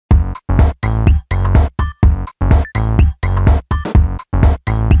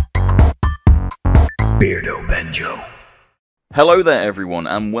Beardo Banjo. Hello there everyone,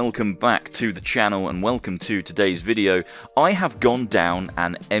 and welcome back to the channel, and welcome to today's video. I have gone down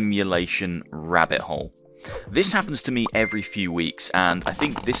an emulation rabbit hole. This happens to me every few weeks, and I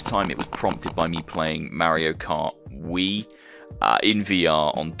think this time it was prompted by me playing Mario Kart Wii in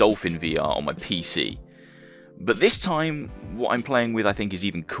VR on Dolphin VR on my PC. But this time, what I'm playing with I think is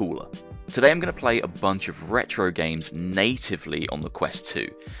even cooler. Today I'm going to play a bunch of retro games natively on the Quest 2.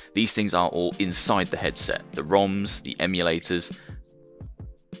 These things are all inside the headset. The ROMs, the emulators.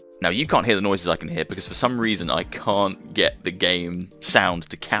 Now you can't hear the noises I can hear because for some reason I can't get the game sound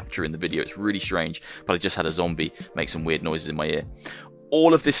to capture in the video. It's really strange, but I just had a zombie make some weird noises in my ear.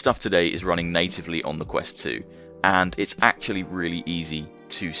 All of this stuff today is running natively on the Quest 2, and it's actually really easy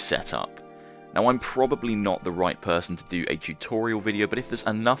to set up. Now I'm probably not the right person to do a tutorial video, but if there's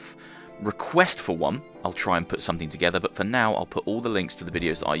enough request for one, I'll try and put something together, but for now I'll put all the links to the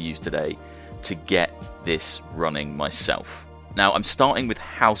videos that I used today to get this running myself. Now I'm starting with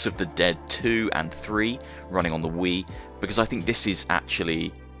House of the Dead 2 and 3 running on the Wii, because I think this is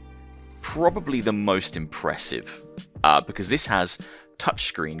actually probably the most impressive, because this has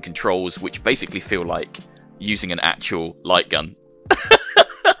touchscreen controls which basically feel like using an actual light gun.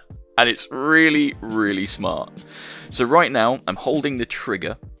 And it's really, really smart. So right now I'm holding the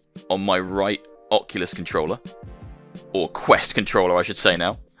trigger on my right Oculus controller, or Quest controller I should say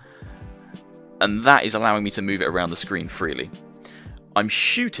now, and that is allowing me to move it around the screen freely. I'm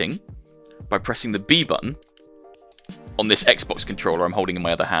shooting by pressing the B button on this Xbox controller I'm holding in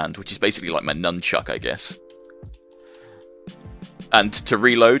my other hand, which is basically like my nunchuck, I guess. And to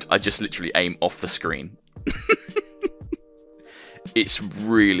reload, I just literally aim off the screen. It's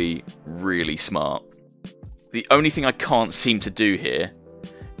really, really smart. The only thing I can't seem to do here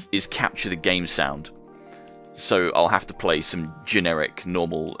is capture the game sound. So I'll have to play some generic,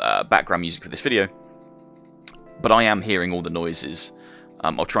 normal background music for this video. But I am hearing all the noises.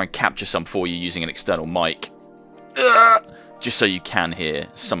 I'll try and capture some for you using an external mic. Just so you can hear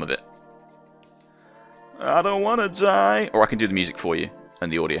some of it. I don't want to die. Or I can do the music for you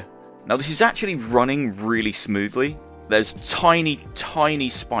and the audio. Now this is actually running really smoothly. There's tiny, tiny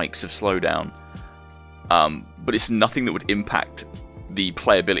spikes of slowdown. But it's nothing that would impact the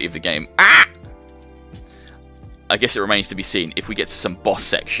playability of the game. I guess it remains to be seen. If we get to some boss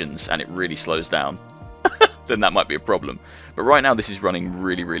sections and it really slows down, then that might be a problem. But right now this is running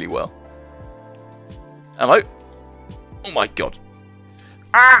really, really well. Hello? Oh my god.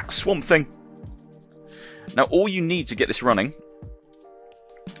 Swamp thing. Now all you need to get this running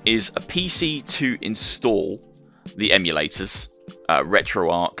is a PC to install the emulators.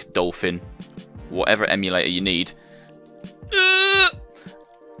 Retroarch, Dolphin, whatever emulator you need.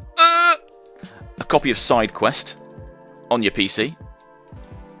 A copy of SideQuest on your PC.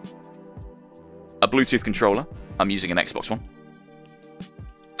 A Bluetooth controller. I'm using an Xbox one.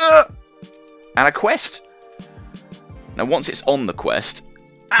 And a Quest. Now once it's on the Quest...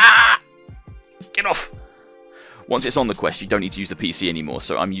 Get off! Once it's on the Quest, you don't need to use the PC anymore,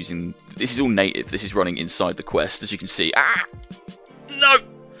 so I'm using... This is all native. This is running inside the Quest, as you can see.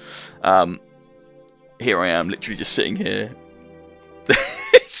 No! Here I am, literally just sitting here.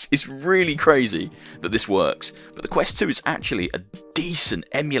 It's really crazy that this works, but the Quest 2 is actually a decent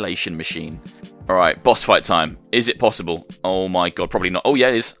emulation machine. Alright, boss fight time. Is it possible? Oh my god, probably not. Oh yeah,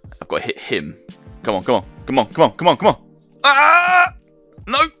 it is. I've got to hit him. Come on, come on, come on, come on, come on, come on.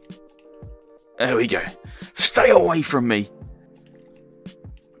 No! There we go. Stay away from me.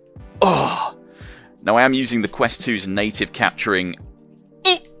 Oh! Now I am using the Quest 2's native capturing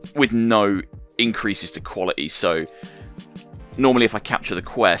with no increases to quality, so normally if I capture the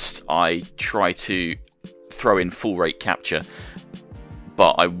Quest, I try to throw in full rate capture,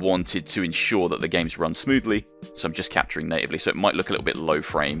 but I wanted to ensure that the games run smoothly, so I'm just capturing natively, so it might look a little bit low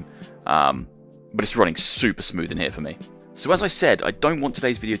frame, but it's running super smooth in here for me. So as I said, I don't want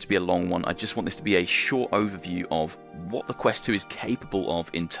today's video to be a long one. I just want this to be a short overview of what the Quest 2 is capable of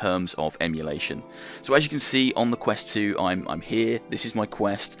in terms of emulation. So as you can see on the Quest 2, I'm here. This is my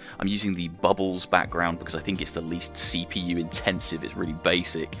Quest. I'm using the Bubbles background because I think it's the least CPU intensive. It's really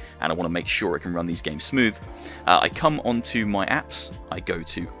basic, and I want to make sure it can run these games smooth. I come onto my apps. I go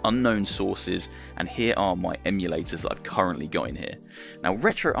to unknown sources, and here are my emulators that I've currently got in here. Now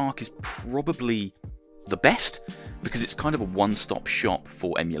Retroarch is probably the best because it's kind of a one-stop shop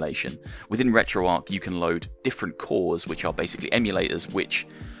for emulation. Within Retroarch you can load different cores, which are basically emulators which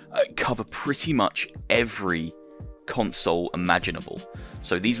cover pretty much every console imaginable.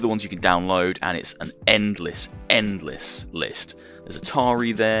 So these are the ones you can download, and it's an endless list. There's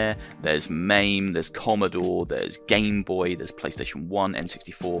Atari there, there's MAME, there's Commodore, there's Gameboy, there's PlayStation 1,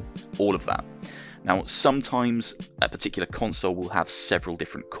 N64, all of that. Now, sometimes a particular console will have several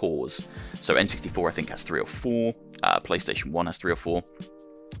different cores. So N64 I think has 3 or 4, PlayStation 1 has 3 or 4.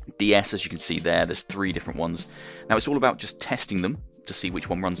 DS, as you can see there's 3 different ones. Now it's all about just testing them to see which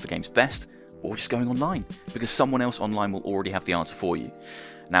one runs the games best, or just going online, because someone else online will already have the answer for you.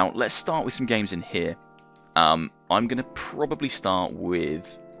 Now let's start with some games in here. I'm going to probably start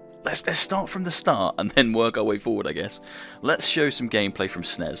with... Let's start from the start and then work our way forward, I guess. Let's show some gameplay from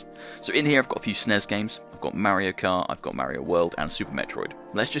SNES. So in here I've got a few SNES games. I've got Mario Kart, I've got Mario World, and Super Metroid.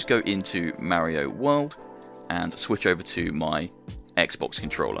 Let's just go into Mario World and switch over to my Xbox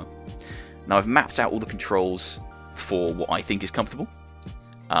controller. Now I've mapped out all the controls for what I think is comfortable,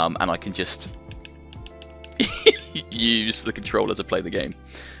 and I can just use the controller to play the game.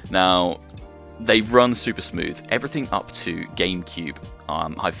 Now they run super smooth. Everything up to Gamecube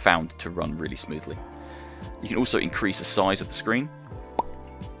I've found to run really smoothly. You can also increase the size of the screen.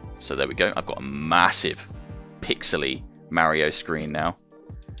 So there we go. I've got a massive pixely Mario screen now.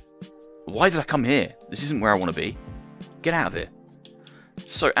 Why did I come here? This isn't where I want to be. Get out of here.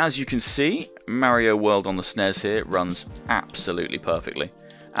 So as you can see, Mario World on the SNES here runs absolutely perfectly,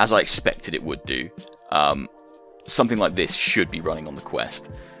 as I expected it would do. Something like this should be running on the Quest.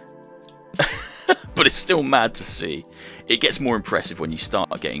 But it's still mad to see. It gets more impressive when you start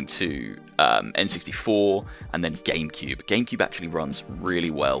getting to N64 and then Gamecube. Gamecube actually runs really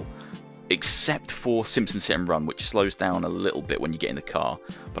well, except for Simpsons Hit and Run, which slows down a little bit when you get in the car,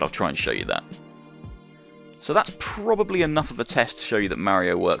 but I'll try and show you that. So that's probably enough of a test to show you that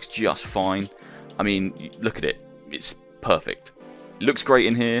Mario works just fine. I mean, look at it. It's perfect. It looks great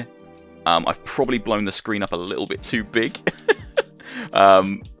in here. I've probably blown the screen up a little bit too big.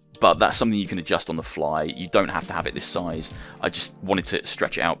 But that's something you can adjust on the fly. You don't have to have it this size. I just wanted to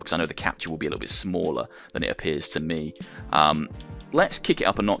stretch it out because I know the capture will be a little bit smaller than it appears to me. Let's kick it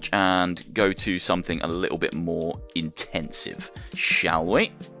up a notch and go to something a little bit more intensive, shall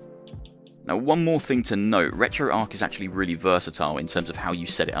we? Now, one more thing to note, Retroarch is actually really versatile in terms of how you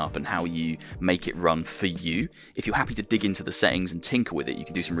set it up and how you make it run for you. If you're happy to dig into the settings and tinker with it, you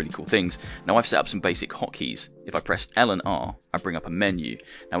can do some really cool things. Now, I've set up some basic hotkeys. If I press L and R, I bring up a menu.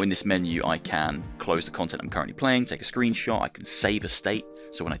 Now, in this menu, I can close the content I'm currently playing, take a screenshot, I can save a state.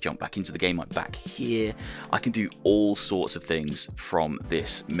 So when I jump back into the game, I'm back here. I can do all sorts of things from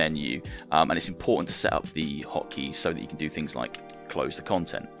this menu. And it's important to set up the hotkeys so that you can do things like close the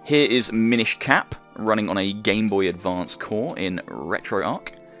content. Here is Minish Cap running on a Game Boy Advance core in Retroarch.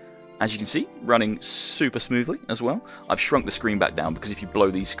 As you can see, running super smoothly as well. I've shrunk the screen back down because if you blow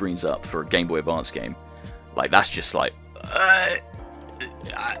these screens up for a Game Boy Advance game, like that's just like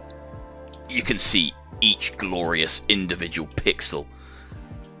you can see each glorious individual pixel.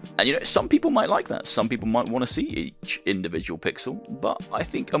 And you know, some people might like that. Some people might want to see each individual pixel, but I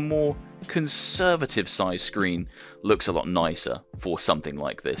think a more conservative size screen looks a lot nicer for something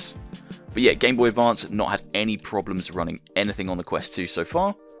like this. But yeah, Game Boy Advance not had any problems running anything on the Quest 2 so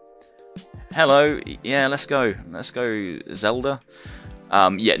far. Hello, yeah, let's go Zelda.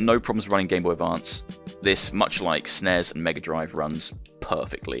 Yeah, no problems running Game Boy Advance. This, much like SNES and Mega Drive, runs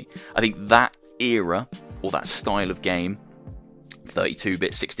perfectly. I think that era, or that style of game,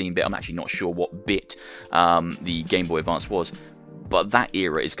 32-bit, 16-bit, I'm actually not sure what bit the Game Boy Advance was, but that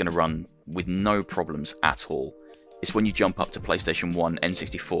era is going to run with no problems at all. It's when you jump up to PlayStation 1,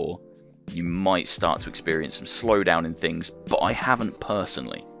 N64, you might start to experience some slowdown in things, but I haven't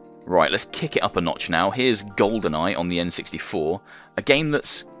personally. Right, let's kick it up a notch now. Here's GoldenEye on the N64, a game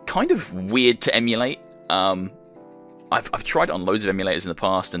that's kind of weird to emulate. I've tried it on loads of emulators in the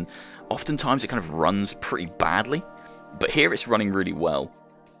past, and oftentimes it kind of runs pretty badly. But here it's running really well.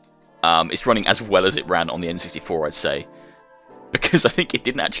 It's running as well as it ran on the N64, I'd say. Because I think it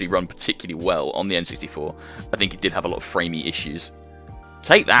didn't actually run particularly well on the N64. I think it did have a lot of framey issues.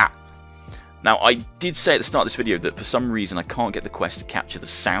 Take that! Now, I did say at the start of this video that for some reason I can't get the Quest to capture the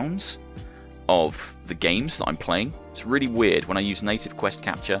sounds of the games that I'm playing. It's really weird. When I use native Quest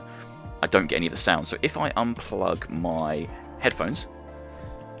capture, I don't get any of the sounds. So if I unplug my headphones,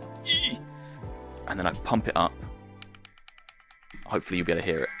 and then I pump it up, hopefully you'll be able to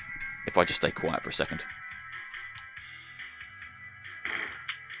hear it if I just stay quiet for a second.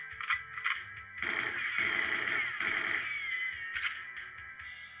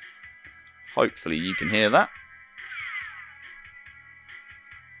 Hopefully you can hear that.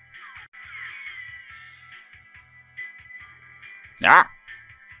 Ah!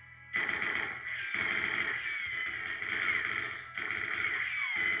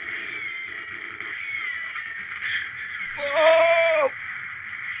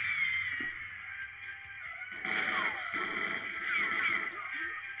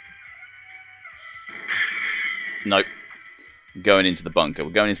 Nope. Going into the bunker.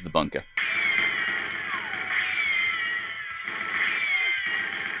 We're going into the bunker.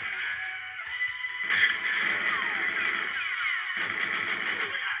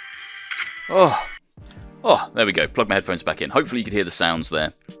 Oh, there we go. Plug my headphones back in. Hopefully you could hear the sounds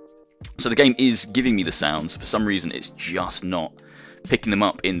there. So the game is giving me the sounds. For some reason, it's just not picking them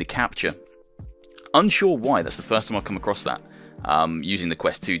up in the capture. Unsure why. That's the first time I've come across that. Using the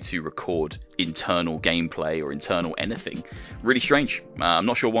Quest 2 to record internal gameplay or internal anything. Really strange. I'm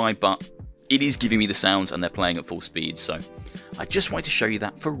not sure why, but it is giving me the sounds and they're playing at full speed. So I just wanted to show you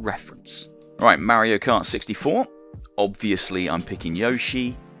that for reference. Alright, Mario Kart 64. Obviously, I'm picking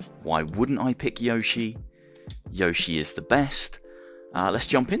Yoshi. Why wouldn't I pick Yoshi? Yoshi is the best. Let's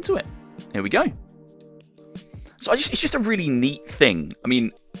jump into it. Here we go. So it's just a really neat thing. I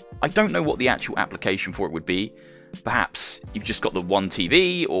mean, I don't know what the actual application for it would be. Perhaps you've just got the one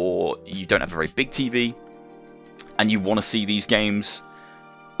TV, or you don't have a very big TV, and you want to see these games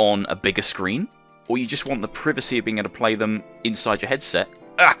on a bigger screen, or you just want the privacy of being able to play them inside your headset,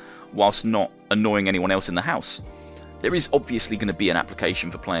 whilst not annoying anyone else in the house. There is obviously going to be an application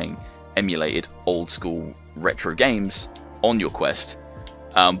for playing emulated old-school retro games on your Quest,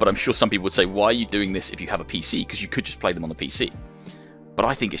 but I'm sure some people would say, why are you doing this if you have a PC? Because you could just play them on the PC. But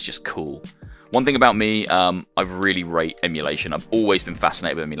I think it's just cool. One thing about me, I really rate emulation. I've always been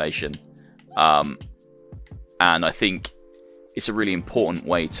fascinated with emulation. And I think it's a really important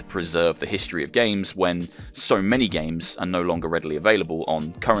way to preserve the history of games when so many games are no longer readily available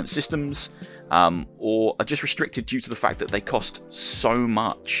on current systems, or are just restricted due to the fact that they cost so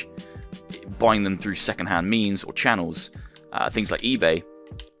much buying them through second-hand means or channels. Things like eBay,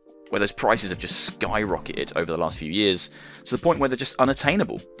 where those prices have just skyrocketed over the last few years to the point where they're just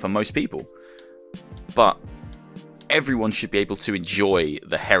unattainable for most people. But everyone should be able to enjoy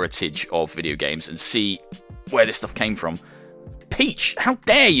the heritage of video games and see where this stuff came from. Peach, how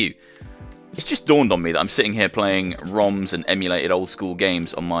dare you! It's just dawned on me that I'm sitting here playing ROMs and emulated old school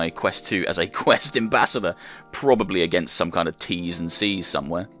games on my Quest 2 as a Quest ambassador, probably against some kind of T's and C's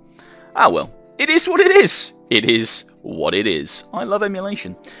somewhere. Ah well, it is what it is! It is what it is. I love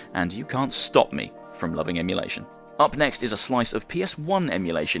emulation, and you can't stop me from loving emulation. Up next is a slice of PS1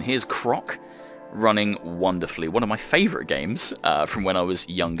 emulation. Here's Croc, running wonderfully. One of my favourite games from when I was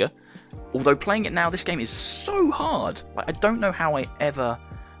younger. Although playing it now, this game is so hard. Like, I don't know how I ever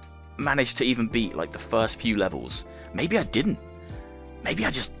managed to even beat like the first few levels. Maybe I didn't. Maybe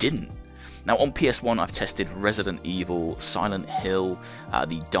I just didn't. Now on PS1 I've tested Resident Evil, Silent Hill,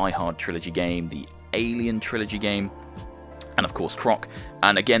 the Die Hard trilogy game, the Alien trilogy game, and of course Croc.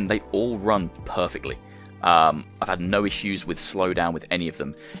 And again, they all run perfectly. I've had no issues with slowdown with any of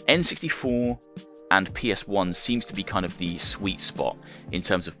them. N64 and PS1 seems to be kind of the sweet spot in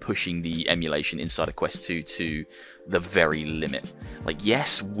terms of pushing the emulation inside of Quest 2 to the very limit. Like,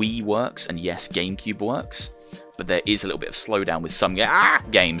 yes, Wii works and yes, Gamecube works, but there is a little bit of slowdown with some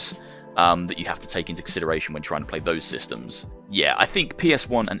games that you have to take into consideration when trying to play those systems. Yeah, I think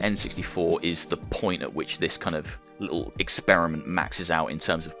PS1 and N64 is the point at which this kind of little experiment maxes out in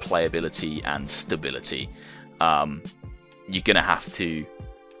terms of playability and stability. You're gonna have to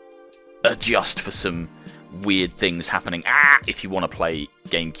adjust for some weird things happening if you want to play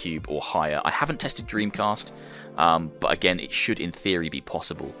GameCube or higher. I haven't tested Dreamcast, but again, it should in theory be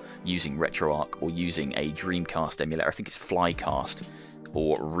possible using Retroarch or using a Dreamcast emulator. I think it's Flycast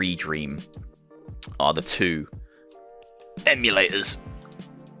or Redream are the two emulators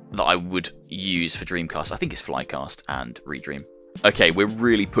that I would use for Dreamcast. I think it's Flycast and Redream. Okay, we're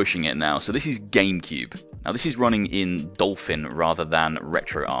really pushing it now. So this is Gamecube. Now this is running in Dolphin rather than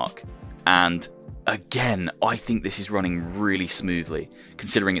Retroarch. And again, I think this is running really smoothly,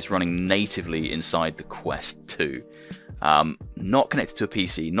 considering it's running natively inside the Quest 2. Not connected to a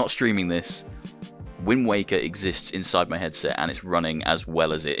PC, not streaming this. Wind Waker exists inside my headset and it's running as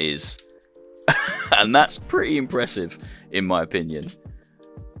well as it is. And that's pretty impressive, in my opinion.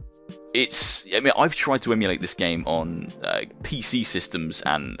 I mean, I've tried to emulate this game on PC systems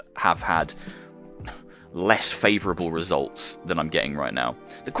and have had less favourable results than I'm getting right now.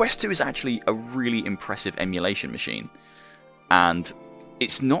 The Quest 2 is actually a really impressive emulation machine, and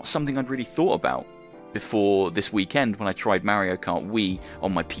it's not something I'd really thought about before this weekend when I tried Mario Kart Wii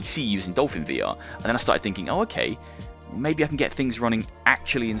on my PC using Dolphin VR, and then I started thinking, oh okay, maybe I can get things running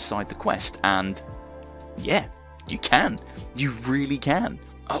actually inside the Quest, and yeah, you can. You really can.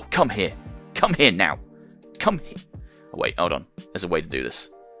 Oh, come here. Come here now. Come here. Oh wait, hold on. There's a way to do this.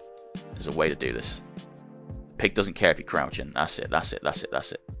 There's a way to do this. Pig doesn't care if you're crouching. That's it, that's it, that's it,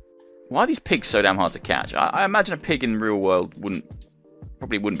 that's it. Why are these pigs so damn hard to catch? I imagine a pig in the real world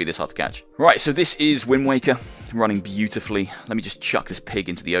probably wouldn't be this hard to catch. Right, so this is Wind Waker. running beautifully. Let me just chuck this pig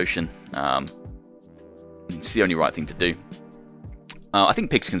into the ocean. It's the only right thing to do. I think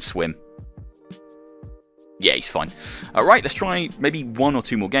pigs can swim. Yeah, he's fine. Alright, let's try maybe 1 or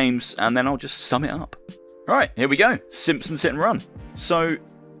 2 more games, and then I'll just sum it up. Alright, here we go. Simpsons Hit and Run. So,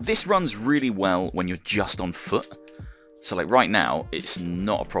 this runs really well when you're just on foot. So, like, right now, it's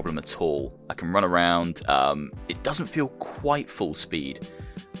not a problem at all. I can run around. It doesn't feel quite full speed.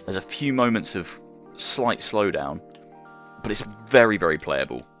 There's a few moments of slight slowdown, but it's very, very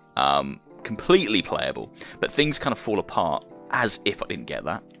playable. Completely playable. But things kind of fall apart, as if I didn't get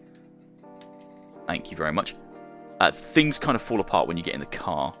that. Thank you very much. Things kind of fall apart when you get in the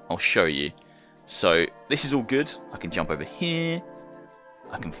car. I'll show you. So, this is all good. I can jump over here.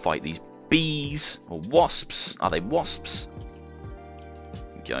 I can fight these bees, or wasps. Are they wasps?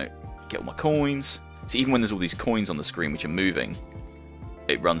 Go. Get all my coins. So even when there's all these coins on the screen which are moving,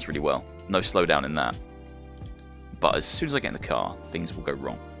 it runs really well. No slowdown in that. But as soon as I get in the car, things will go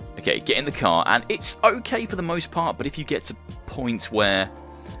wrong. Okay, get in the car, and it's okay for the most part, but if you get to points where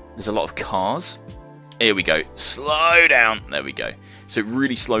there's a lot of cars, here we go, slow down, there we go. So it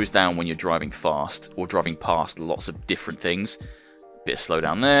really slows down when you're driving fast, or driving past lots of different things. Bit of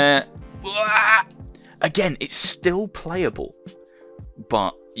slowdown there. Again, it's still playable,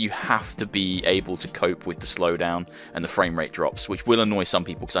 but you have to be able to cope with the slowdown and the frame rate drops, which will annoy some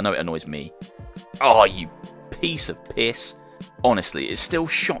people, because I know it annoys me. Oh, you piece of piss. Honestly, it still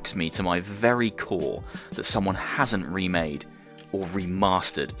shocks me to my very core that someone hasn't remade or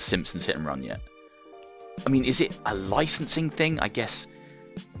remastered Simpsons Hit and Run yet. I mean, is it a licensing thing? I guess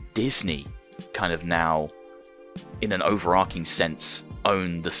Disney kind of now, in an overarching sense,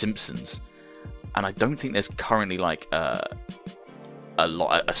 own The Simpsons. And I don't think there's currently like a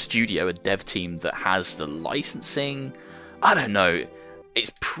studio, a dev team that has the licensing. I don't know.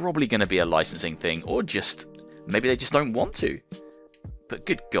 It's probably going to be a licensing thing, or just maybe they just don't want to. But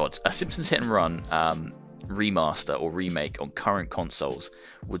good God, a Simpsons Hit and Run remaster or remake on current consoles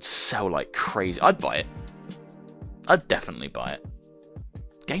would sell like crazy. I'd buy it. I'd definitely buy it.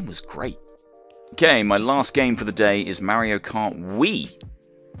 Game was great. Okay, my last game for the day is Mario Kart Wii,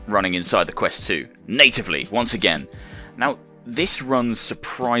 running inside the Quest 2, natively, once again. Now, this runs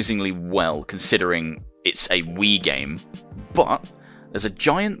surprisingly well, considering it's a Wii game, but there's a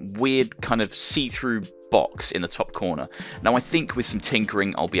giant, weird, kind of see-through box in the top corner. Now, I think with some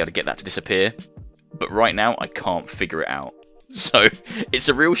tinkering, I'll be able to get that to disappear, but right now, I can't figure it out. So, it's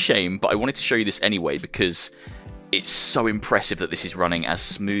a real shame, but I wanted to show you this anyway, because it's so impressive that this is running as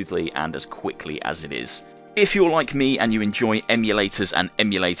smoothly and as quickly as it is. If you're like me and you enjoy emulators and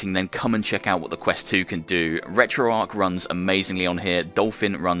emulating, then come and check out what the Quest 2 can do. Retroarch runs amazingly on here,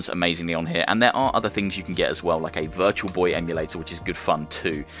 Dolphin runs amazingly on here, and there are other things you can get as well, like a Virtual Boy emulator, which is good fun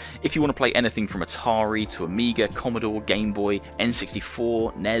too. If you want to play anything from Atari to Amiga, Commodore, Gameboy,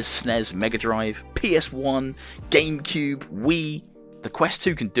 N64, NES, SNES, Mega Drive, PS1, Gamecube, Wii, the Quest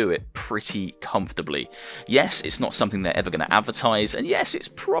 2 can do it pretty comfortably. Yes, it's not something they're ever going to advertise, and yes, it's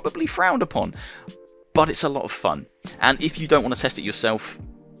probably frowned upon, but it's a lot of fun. And if you don't want to test it yourself,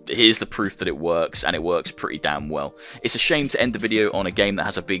 here's the proof that it works, and it works pretty damn well. It's a shame to end the video on a game that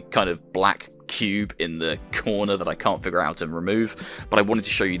has a big kind of black cube in the corner that I can't figure out how to remove, but I wanted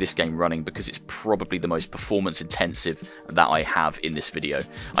to show you this game running because it's probably the most performance intensive that I have in this video.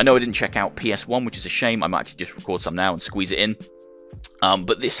 I know I didn't check out PS1, which is a shame. I might actually just record some now and squeeze it in.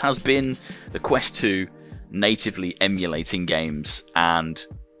 But this has been the Quest 2 natively emulating games, and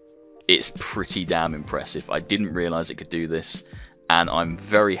it's pretty damn impressive. I didn't realise it could do this, and I'm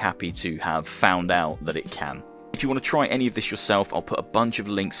very happy to have found out that it can. If you want to try any of this yourself, I'll put a bunch of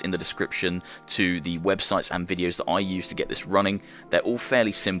links in the description to the websites and videos that I use to get this running. They're all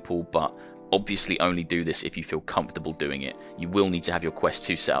fairly simple, but obviously only do this if you feel comfortable doing it. You will need to have your Quest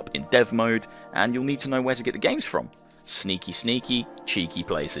 2 set up in dev mode, and you'll need to know where to get the games from. Sneaky, sneaky, cheeky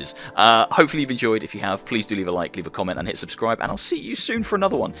places. Hopefully you've enjoyed. If you have, please do leave a like, leave a comment, and hit subscribe, and I'll see you soon for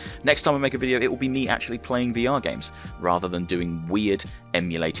another one. Next time I make a video, it will be me actually playing VR games, rather than doing weird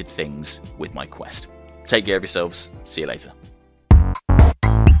emulated things with my Quest. Take care of yourselves. See you later.